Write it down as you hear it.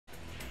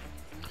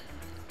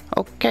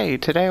Okay,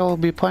 today we'll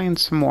be playing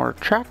some more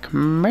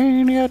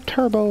Trackmania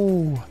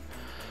Turbo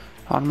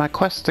on my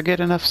quest to get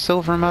enough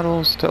silver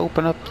medals to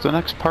open up the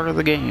next part of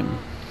the game.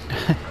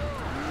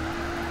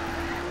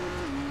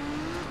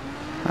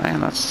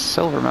 Man, that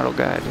silver medal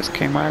guy just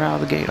came right out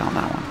of the gate on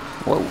that one.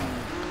 Whoa.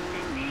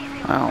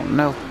 Oh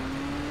no.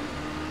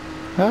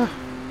 Ah.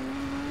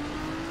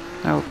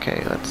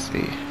 Okay, let's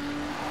see.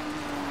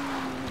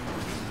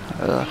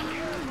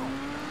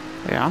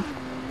 Yeah.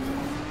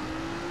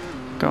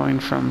 Going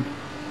from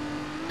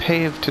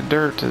paved to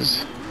dirt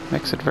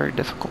makes it very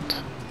difficult.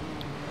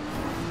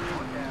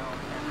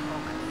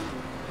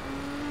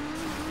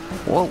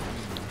 Whoa.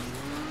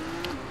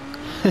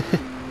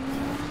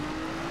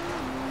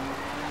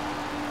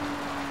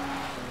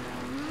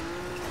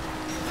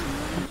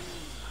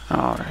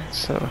 Alright,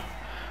 so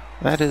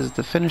that is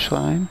the finish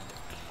line.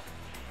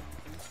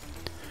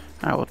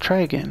 I will try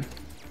again.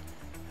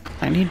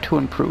 I need to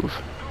improve.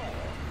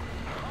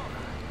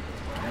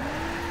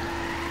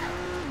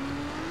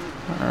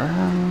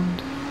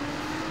 Around.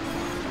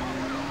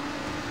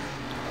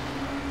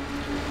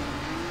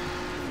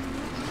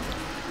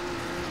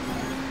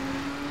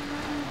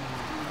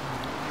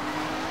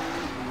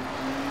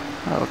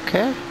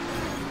 Okay.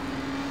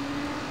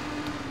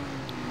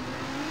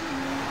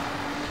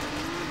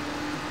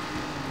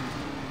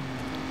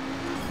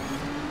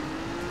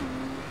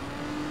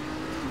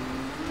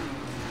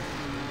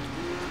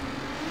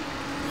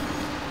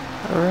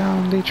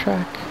 Around the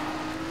track.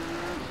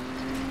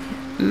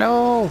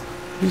 No!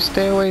 You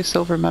stay away,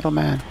 Silver Medal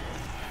Man.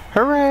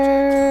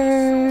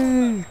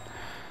 Hooray!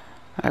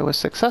 I was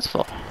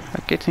successful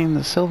at getting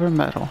the silver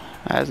medal,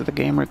 as the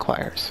game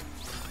requires.